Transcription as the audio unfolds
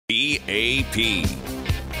EAP.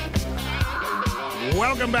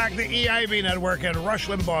 Welcome back to the EIB Network, and Rush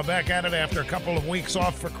Limbaugh back at it after a couple of weeks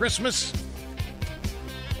off for Christmas.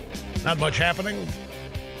 Not much happening.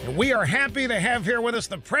 We are happy to have here with us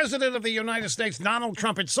the President of the United States, Donald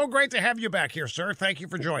Trump. It's so great to have you back here, sir. Thank you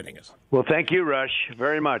for joining us. Well, thank you, Rush,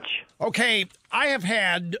 very much. Okay, I have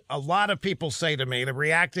had a lot of people say to me,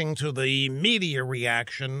 reacting to the media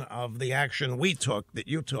reaction of the action that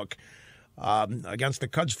you took, against the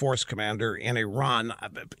Quds Force commander in Iran.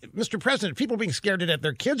 Mr. President, people are being scared to death.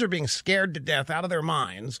 Their kids are being scared to death out of their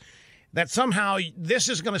minds that somehow this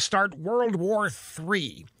is going to start World War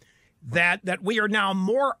III. That we are now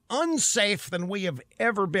more unsafe than we have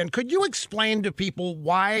ever been. Could you explain to people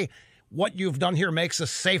why what you've done here makes us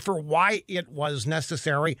safer, why it was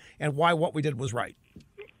necessary, and why what we did was right?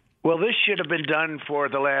 Well, this should have been done for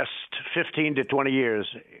the last 15 to 20 years,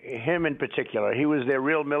 him in particular. He was their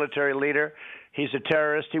real military leader. He's a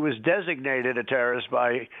terrorist. He was designated a terrorist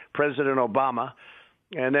by President Obama.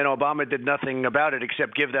 And then Obama did nothing about it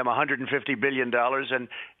except give them $150 billion and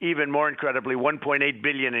even more incredibly, $1.8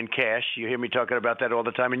 billion in cash. You hear me talking about that all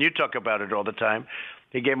the time, and you talk about it all the time.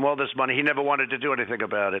 He gave him all this money. He never wanted to do anything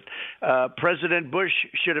about it. President Bush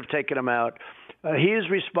should have taken him out. He is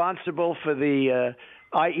responsible for the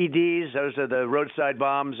IEDs. Those are the roadside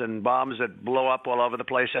bombs and bombs that blow up all over the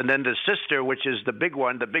place. And then the sister, which is the big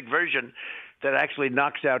one, the big version that actually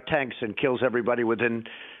knocks out tanks and kills everybody within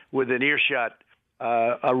earshot.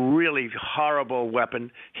 A really horrible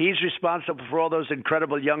weapon. He's responsible for all those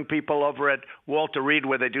incredible young people over at Walter Reed,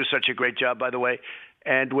 where they do such a great job, by the way,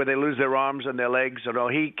 and where they lose their arms and their legs. You know,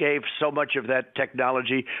 he gave so much of that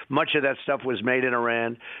technology. Much of that stuff was made in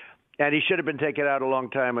Iran, and he should have been taken out a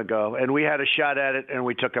long time ago. And we had a shot at it, and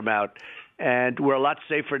we took him out. And we're a lot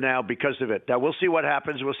safer now because of it. Now, we'll see what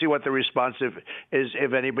happens. We'll see what the response is,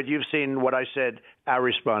 if any. But you've seen what I said our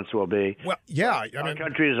response will be. Well, yeah. Our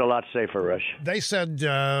country is a lot safer, Rush. They said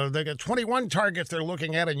they got 21 targets they're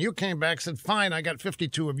looking at, and you came back and said, fine, I got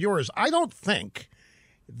 52 of yours. I don't think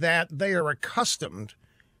that they are accustomed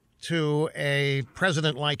to a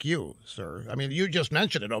president like you, sir. I mean, you just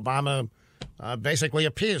mentioned it. Obama basically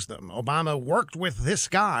appeased them. Obama worked with this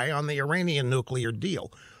guy on the Iranian nuclear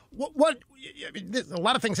deal. What a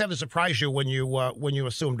lot of things had to surprise you when you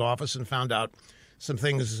assumed office and found out some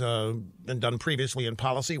things been done previously in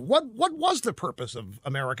policy. What was the purpose of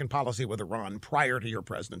American policy with Iran prior to your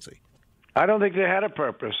presidency? I don't think they had a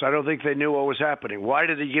purpose. I don't think they knew what was happening. Why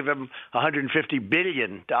did they give him $150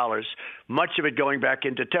 billion, much of it going back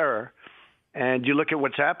into terror? And you look at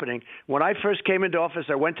what's happening. When I first came into office,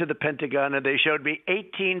 I went to the Pentagon, and they showed me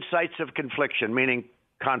 18 sites of confliction, meaning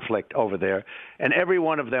conflict over there, and every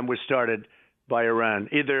one of them was started by Iran.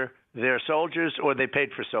 Either their soldiers or they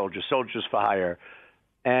paid for soldiers for hire.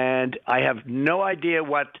 And I have no idea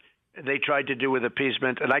what they tried to do with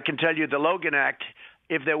appeasement. And I can tell you the Logan Act,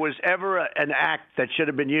 if there was ever an act that should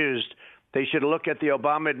have been used, they should look at the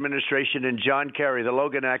Obama administration and John Kerry, the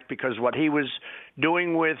Logan Act, because what he was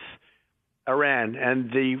doing with Iran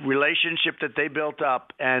and the relationship that they built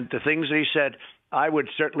up and the things that he said, I would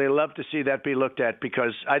certainly love to see that be looked at,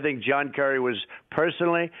 because I think John Kerry was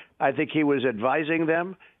I think he was advising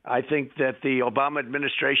them. I think that the Obama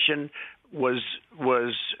administration was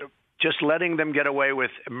just letting them get away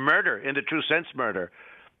with murder, in the true sense murder.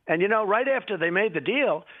 And, you know, right after they made the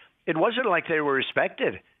deal, it wasn't like they were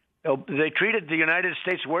respected. They treated the United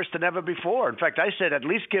States worse than ever before. In fact, I said at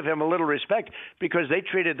least give him a little respect, because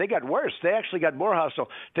they got worse. They actually got more hostile.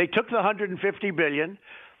 They took the $150 billion.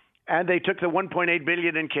 And they took the $1.8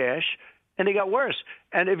 billion in cash, and they got worse.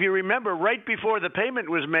 And if you remember, right before the payment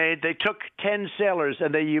was made, they took 10 sailors,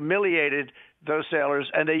 and they humiliated those sailors,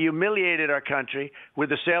 and they humiliated our country with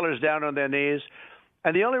the sailors down on their knees.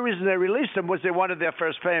 And the only reason they released them was they wanted their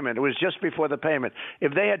first payment. It was just before the payment.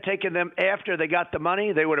 If they had taken them after they got the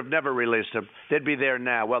money, they would have never released them. They'd be there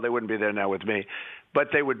now. Well, they wouldn't be there now with me, but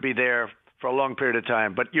they would be there for a long period of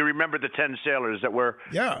time. But you remember the 10 sailors that were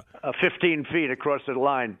 15 feet across the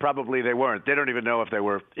line. Probably they weren't. They don't even know if they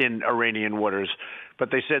were in Iranian waters. But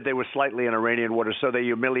they said they were slightly in Iranian waters, so they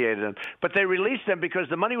humiliated them. But they released them because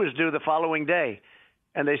the money was due the following day.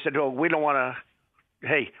 And they said, we don't want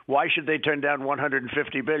to, why should they turn down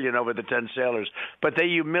 $150 billion over the 10 sailors? But they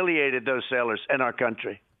humiliated those sailors and our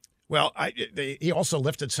country. Well, he also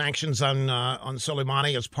lifted sanctions on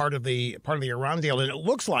Soleimani as part of the Iran deal. And it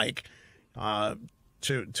looks like,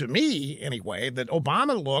 to me anyway,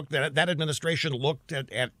 that that administration looked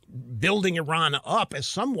at building Iran up as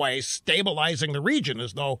some way stabilizing the region,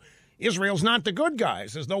 as though Israel's not the good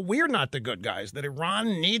guys, as though we're not the good guys, that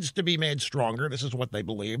Iran needs to be made stronger. This is what they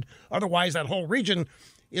believed. Otherwise, that whole region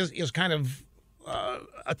is kind of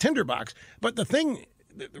a tinderbox. But the thing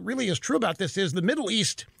that really is true about this is the Middle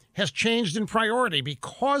East has changed in priority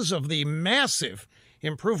because of the massive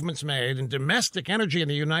improvements made in domestic energy in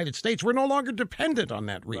the United States. We're no longer dependent on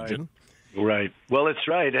that region. Right. Well, it's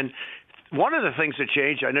right. And one of the things that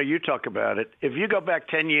changed, I know you talk about it, if you go back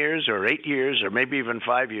 10 years or 8 years or maybe even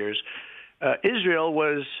 5 years, Israel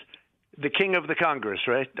was the king of the Congress,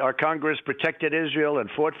 right? Our Congress protected Israel and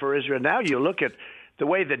fought for Israel. Now you look at the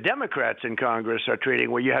way the Democrats in Congress are treating,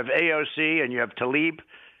 where you have AOC and you have Tlaib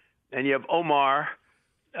and you have Omar,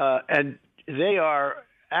 and they are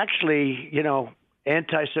actually,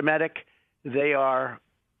 anti-Semitic. They are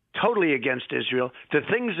totally against Israel. The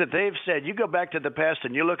things that they've said, you go back to the past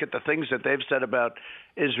and you look at the things that they've said about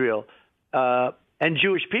Israel and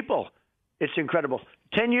Jewish people. It's incredible.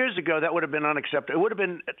 10 years ago, that would have been unacceptable.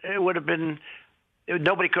 It would have been,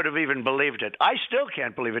 nobody could have even believed it. I still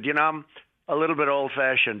can't believe it. I'm a little bit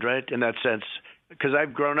old-fashioned, right, in that sense, because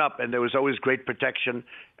I've grown up and there was always great protection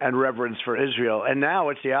and reverence for Israel. And now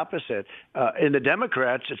it's the opposite. In the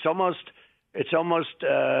Democrats, it's almost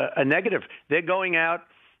a negative. They're going out,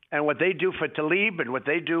 and what they do for Tlaib and what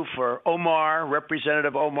they do for Omar,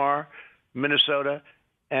 Representative Omar, Minnesota,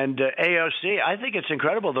 and AOC, I think it's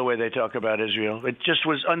incredible the way they talk about Israel. It just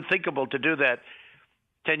was unthinkable to do that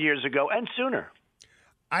 10 years ago and sooner.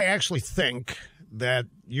 I actually think that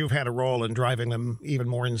you've had a role in driving them even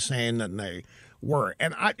more insane than they were.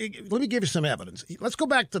 And let me give you some evidence. Let's go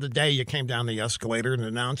back to the day you came down the escalator and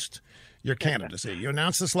announced your candidacy. You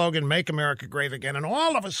announced the slogan, Make America Great Again, and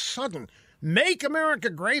all of a sudden, Make America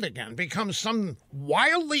Great Again becomes some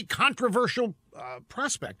wildly controversial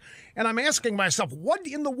prospect. And I'm asking myself, what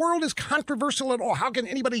in the world is controversial at all? How can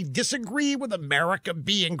anybody disagree with America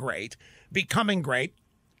being great, becoming great,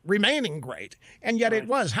 remaining great? And yet it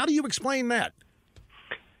was. How do you explain that?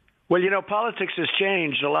 Well, politics has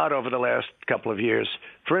changed a lot over the last couple of years.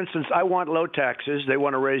 For instance, I want low taxes. They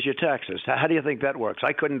want to raise your taxes. How do you think that works?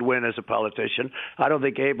 I couldn't win as a politician. I don't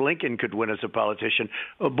think Abe Lincoln could win as a politician.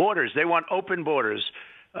 Borders. They want open borders.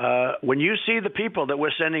 When you see the people that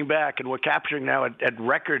we're sending back and we're capturing now at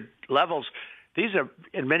record levels, these are,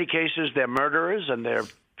 in many cases, they're murderers and they're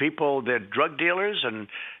people, they're drug dealers, and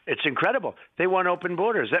it's incredible. They want open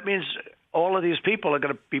borders. That means all of these people are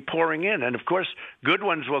going to be pouring in. And, of course, good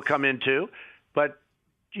ones will come in, too. But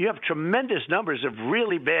you have tremendous numbers of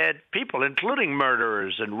really bad people, including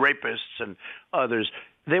murderers and rapists and others.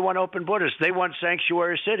 They want open borders. They want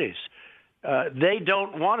sanctuary cities. They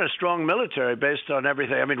don't want a strong military based on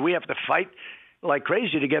everything. I mean, we have to fight like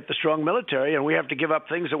crazy to get the strong military, and we have to give up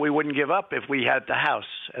things that we wouldn't give up if we had the House,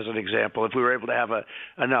 as an example, if we were able to have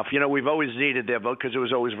enough. We've always needed their vote because it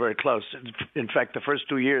was always very close. In fact, the first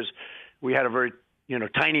 2 years, we had a very,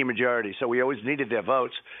 tiny majority, so we always needed their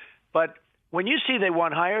votes. But when you see they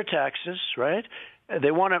want higher taxes, right? They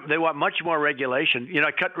want much more regulation.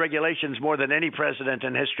 Cut regulations more than any president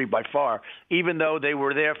in history by far, even though they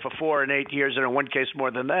were there for 4 and 8 years, and in one case more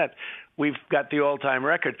than that. We've got the all-time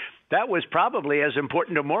record. That was probably as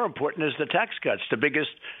important or more important as the tax cuts, the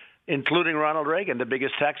biggest, including Ronald Reagan, the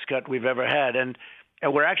biggest tax cut we've ever had. And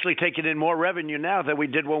we're actually taking in more revenue now than we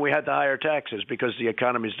did when we had the higher taxes because the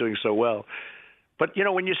economy is doing so well. But,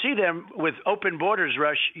 when you see them with open borders,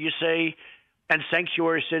 Rush, you say, and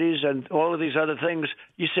sanctuary cities and all of these other things,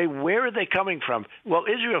 you say, where are they coming from? Well,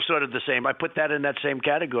 Israel's sort of the same. I put that in that same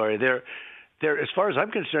category. They're as far as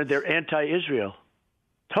I'm concerned, they're anti-Israel,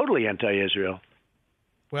 totally anti-Israel.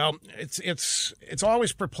 Well, it's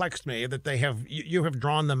always perplexed me that you have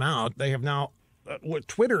drawn them out. They have now with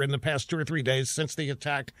Twitter in the past 2 or 3 days since the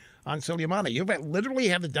attack on Soleimani. You've literally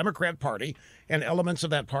had the Democrat Party and elements of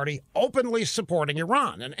that party openly supporting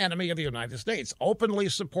Iran, an enemy of the United States, openly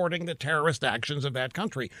supporting the terrorist actions of that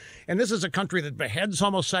country. And this is a country that beheads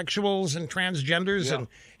homosexuals and transgenders and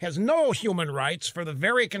has no human rights for the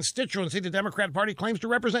very constituency the Democrat Party claims to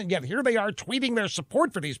represent. Yet here they are tweeting their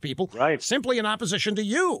support for these people simply in opposition to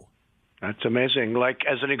you. That's amazing. Like,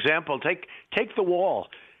 as an example, take the wall.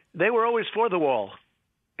 They were always for the wall.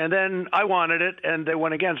 And then I wanted it, and they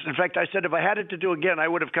went against. In fact, I said if I had it to do again, I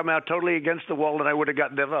would have come out totally against the wall, and I would have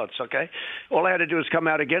gotten their votes, okay? All I had to do is come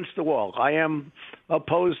out against the wall. I am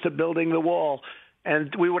opposed to building the wall,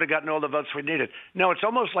 and we would have gotten all the votes we needed. No, it's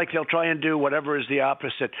almost like they'll try and do whatever is the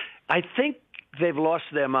opposite. I think they've lost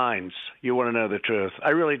their minds, you want to know the truth. I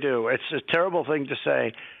really do. It's a terrible thing to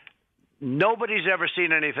say. Nobody's ever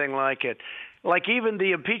seen anything like it. Like even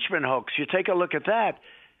the impeachment hoax, you take a look at that,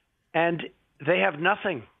 and they have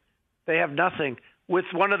nothing. They have nothing. With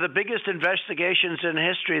one of the biggest investigations in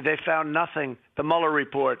history, they found nothing. The Mueller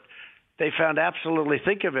report, they found absolutely,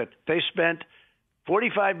 think of it. They spent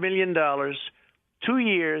 $45 million, 2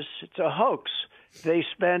 years. It's a hoax. they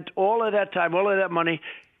spent all of that time, all of that money,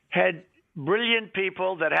 had brilliant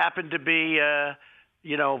people that happened to be,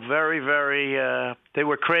 very, very, they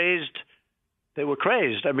were crazed. They were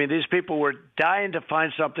crazed. I mean, these people were dying to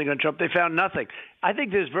find something on Trump. They found nothing. I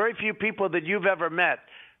think there's very few people that you've ever met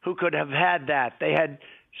who could have had that. They had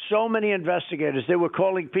so many investigators. They were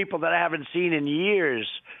calling people that I haven't seen in years,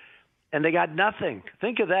 and they got nothing.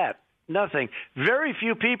 Think of that. Nothing. Very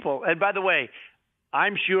few people. And by the way,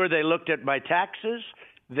 I'm sure they looked at my taxes.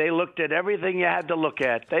 They looked at everything you had to look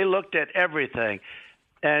at. They looked at everything.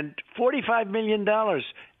 And $45 million,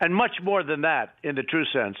 and much more than that in the true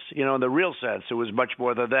sense. In the real sense, it was much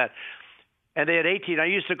more than that. And they had 18. I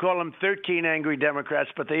used to call them 13 angry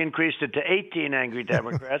Democrats, but they increased it to 18 angry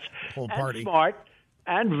Democrats. Whole party. And smart,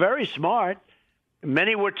 and very smart.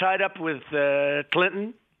 Many were tied up with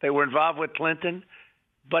Clinton. They were involved with Clinton.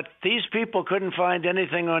 But these people couldn't find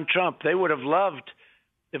anything on Trump. They would have loved,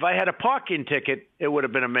 if I had a parking ticket, it would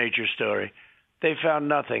have been a major story. They found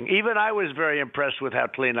nothing. Even I was very impressed with how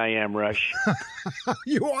clean I am, Rush.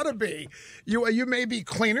 You ought to be. You may be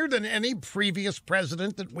cleaner than any previous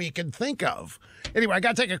president that we can think of. Anyway, I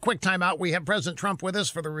got to take a quick time out. We have President Trump with us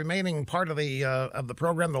for the remaining part of the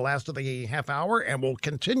program, the last of the half hour, and we'll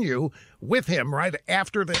continue with him right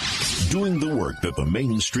after this. Doing the work that the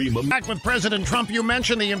mainstream... Back with President Trump, you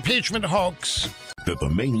mentioned the impeachment hoax. That the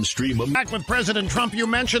mainstream... Back with President Trump, you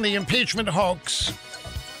mentioned the impeachment hoax.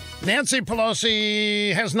 Nancy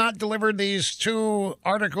Pelosi has not delivered these two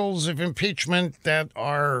articles of impeachment that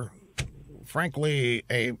are, frankly,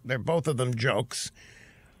 they're both of them jokes.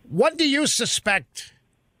 What do you suspect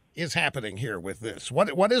is happening here with this?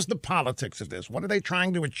 What is the politics of this? What are they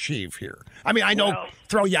trying to achieve here? I mean, I know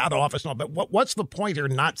throw you out of office and all, but what's the point here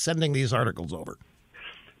not sending these articles over?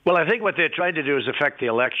 Well, I think what they're trying to do is affect the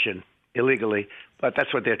election illegally, but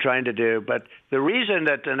that's what they're trying to do. But the reason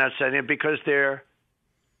that they're not sending it because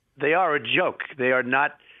they are a joke. They are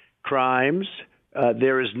not crimes.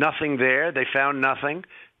 There is nothing there. They found nothing.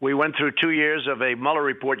 We went through 2 years of a Mueller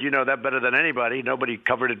report. You know that better than anybody. Nobody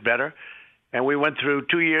covered it better. And we went through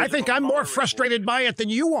 2 years. I think I'm more frustrated by it than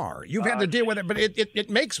you are. You've had to deal with it, but it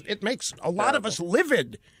makes a lot of us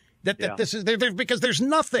livid that this is there because there's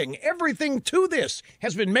nothing. Everything to this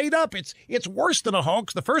has been made up. It's worse than a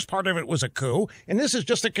hoax. The first part of it was a coup, and this is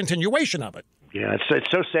just a continuation of it. Yeah,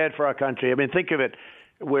 it's so sad for our country. I mean, think of it.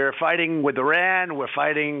 We're fighting with Iran. We're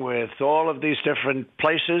fighting with all of these different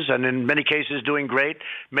places, and in many cases doing great,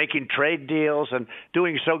 making trade deals and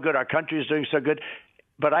doing so good. Our country is doing so good.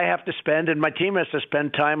 But I have to spend, and my team has to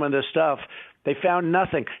spend time on this stuff. They found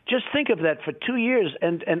nothing. Just think of that for 2 years,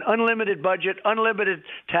 and an unlimited budget, unlimited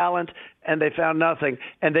talent, and they found nothing.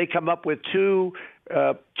 And they come up with two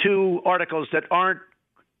articles that aren't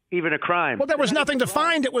even a crime. Well, there was nothing to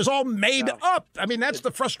find. It was all made up. I mean, that's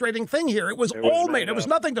the frustrating thing here. It was all made. There was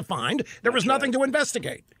nothing to find. There was nothing to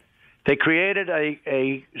investigate. They created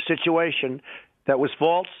a situation that was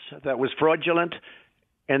false, that was fraudulent,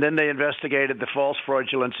 and then they investigated the false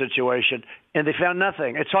fraudulent situation, and they found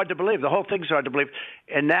nothing. It's hard to believe. The whole thing's hard to believe.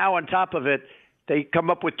 And now on top of it, they come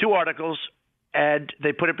up with two articles, and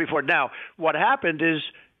they put it before. Now, what happened is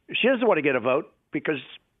she doesn't want to get a vote because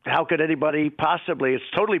how could anybody possibly? It's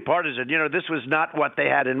totally partisan. You know, this was not what they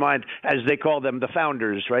had in mind, as they call them, the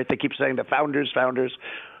founders, right? They keep saying the founders.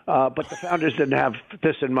 But the founders didn't have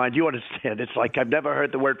this in mind. You understand? It's like I've never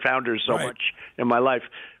heard the word founders so much in my life.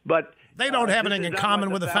 But they don't have anything in common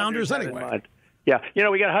with the founders anyway. Yeah. You know,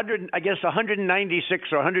 we got 196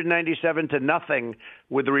 or 197 to nothing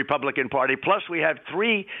with the Republican Party. Plus, we have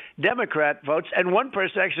 3 Democrat votes, and one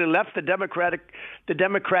person actually left the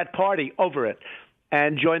Democrat Party over it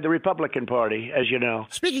and joined the Republican Party, as you know.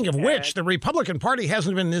 Speaking of which, the Republican Party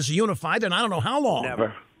hasn't been this unified in I don't know how long.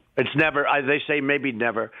 Never. It's never. They say maybe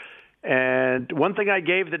never. And one thing I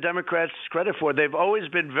gave the Democrats credit for, they've always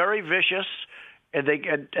been very vicious, and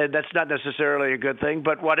that's not necessarily a good thing.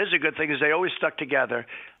 But what is a good thing is they always stuck together.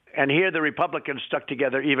 And here the Republicans stuck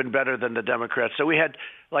together even better than the Democrats. So we had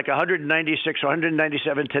like 196 or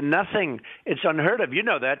 197 to nothing. It's unheard of. You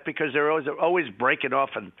know that because they're always breaking off.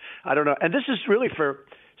 And I don't know. And this is really for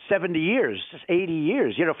 70 years, 80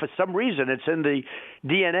 years. You know, for some reason it's in the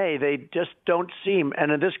DNA. They just don't seem.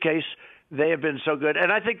 And in this case, they have been so good.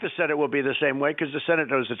 And I think the Senate will be the same way because the Senate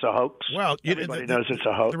knows it's a hoax. Well, everybody knows it's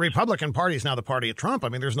a hoax. The Republican Party is now the party of Trump. I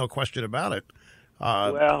mean, there's no question about it.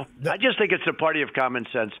 I just think it's a party of common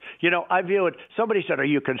sense. You know, I view it. Somebody said, "Are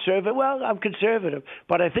you conservative?" Well, I'm conservative,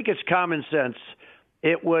 but I think it's common sense.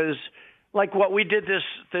 It was like what we did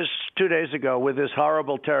this 2 days ago with this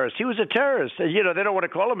horrible terrorist. He was a terrorist. You know, they don't want to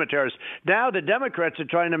call him a terrorist. Now the Democrats are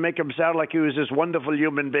trying to make him sound like he was this wonderful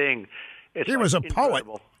human being. He was a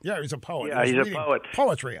incredible. poet. Yeah, he was a poet. Yeah, he's a poet.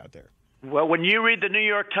 Poetry out there. Well, when you read the New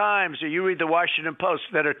York Times or you read the Washington Post,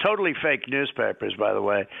 that are totally fake newspapers, by the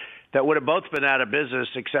way, that would have both been out of business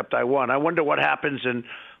except I wonder what happens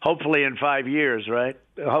hopefully in 5 years, right?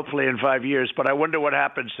 Hopefully in 5 years. But I wonder what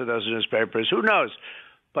happens to those newspapers. Who knows?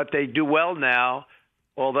 But they do well now.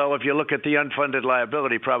 Although if you look at the unfunded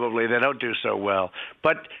liability, probably they don't do so well.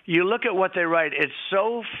 But you look at what they write, it's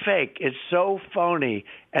so fake, it's so phony,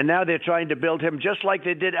 and now they're trying to build him just like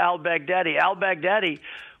they did al-Baghdadi. Al-Baghdadi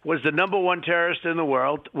was the number one terrorist in the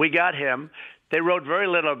world. We got him. They wrote very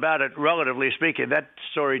little about it, relatively speaking. That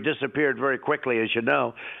story disappeared very quickly, as you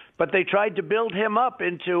know. But they tried to build him up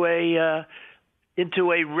into a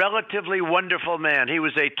relatively wonderful man. He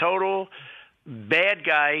was a total bad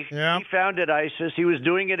guy. Yeah. He founded ISIS. He was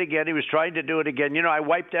doing it again. He was trying to do it again. You know, I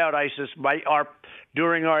wiped out ISIS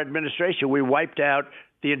during our administration. We wiped out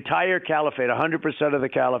the entire caliphate, 100% of the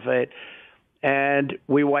caliphate, and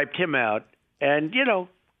we wiped him out. And, you know,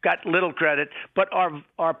 got little credit. But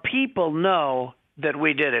our people know that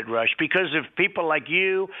we did it, Rush, because of people like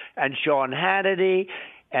you and Sean Hannity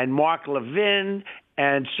and Mark Levin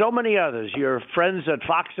and so many others. Your friends at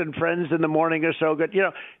Fox and Friends in the morning are so good. You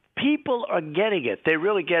know, people are getting it. They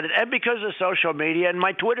really get it. And because of social media and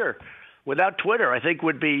my Twitter. Without Twitter, I think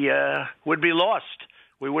would be lost.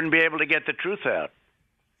 We wouldn't be able to get the truth out.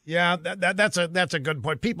 Yeah, that's a good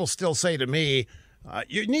point. People still say to me,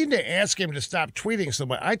 you need to ask him to stop tweeting so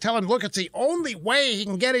much. I tell him, look, it's the only way he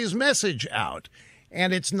can get his message out.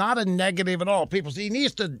 And it's not a negative at all. People say he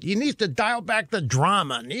needs to dial back the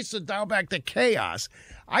drama, needs to dial back the chaos.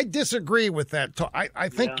 I disagree with that. I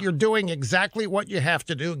think you're doing exactly what you have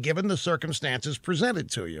to do given the circumstances presented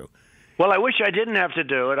to you. Well, I wish I didn't have to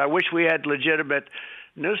do it. I wish we had legitimate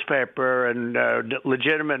newspaper and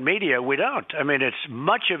legitimate media. We don't. I mean, it's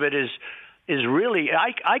much of it is really,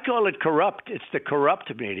 I call it corrupt. It's the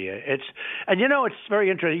corrupt media. And you know, it's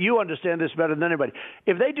very interesting. You understand this better than anybody.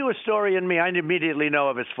 If they do a story in me, I immediately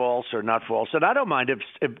know if it's false or not false. And I don't mind if it's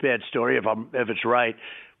a bad story if it's right.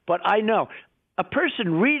 But I know a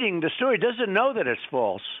person reading the story doesn't know that it's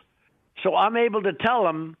false. So I'm able to tell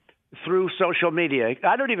them through social media.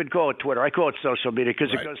 I don't even call it Twitter. I call it social media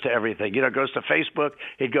because It goes to everything. You know, it goes to Facebook.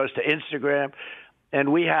 It goes to Instagram.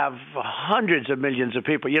 And we have hundreds of millions of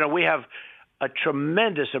people. You know, we have a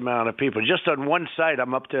tremendous amount of people. Just on one site,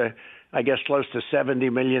 I'm up to, I guess, close to 70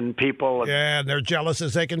 million people. Yeah, and they're jealous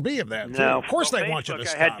as they can be of that. No, of course they Facebook, want you to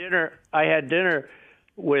stop. I had dinner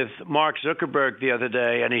with Mark Zuckerberg the other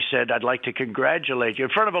day, and he said, I'd like to congratulate you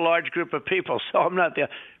in front of a large group of people. So I'm not there.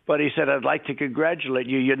 But he said, I'd like to congratulate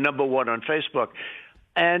you. You're number one on Facebook.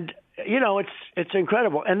 And, you know, it's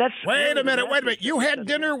incredible. And that's Wait a minute. You had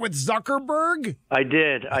dinner with Zuckerberg? I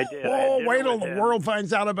did. Oh, wait till the world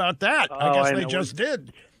finds out about that. I guess they just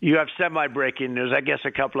did. You have semi-breaking news. I guess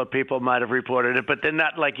a couple of people might have reported it, but they're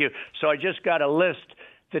not like you. So I just got a list.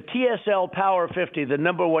 The TSL Power 50, the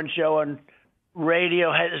number one show on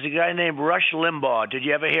radio, has a guy named Rush Limbaugh. Did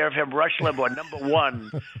you ever hear of him? Rush Limbaugh, number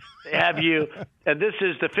one. They have you. And this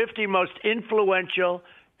is the 50 most influential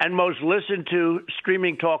and most listened to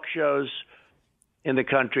streaming talk shows in the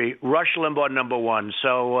country. Rush Limbaugh, number one.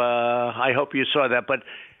 So I hope you saw that. But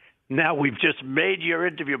now we've just made your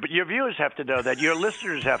interview. But your viewers have to know that. Your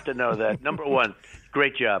listeners have to know that. Number one.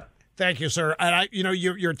 Great job. Thank you, sir. And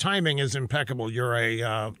your timing is impeccable. You're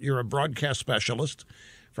a broadcast specialist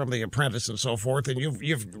from The Apprentice and so forth, and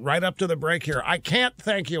you've right up to the break here. I can't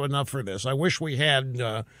thank you enough for this. I wish we had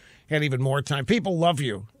even more time. People love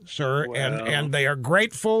you, sir, well, and they are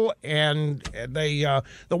grateful, and they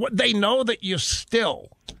know that you still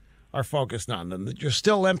are focused on them, that you're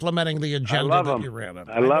still implementing the agenda that you ran on.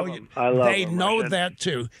 I love them. They know that,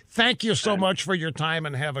 too. Thank you so much for your time,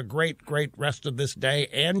 and have a great, great rest of this day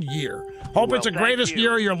and year. Hope it's the greatest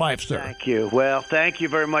year of your life, sir. Thank you. Well, thank you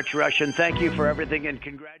very much, Rush, and thank you for everything, and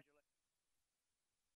congratulations.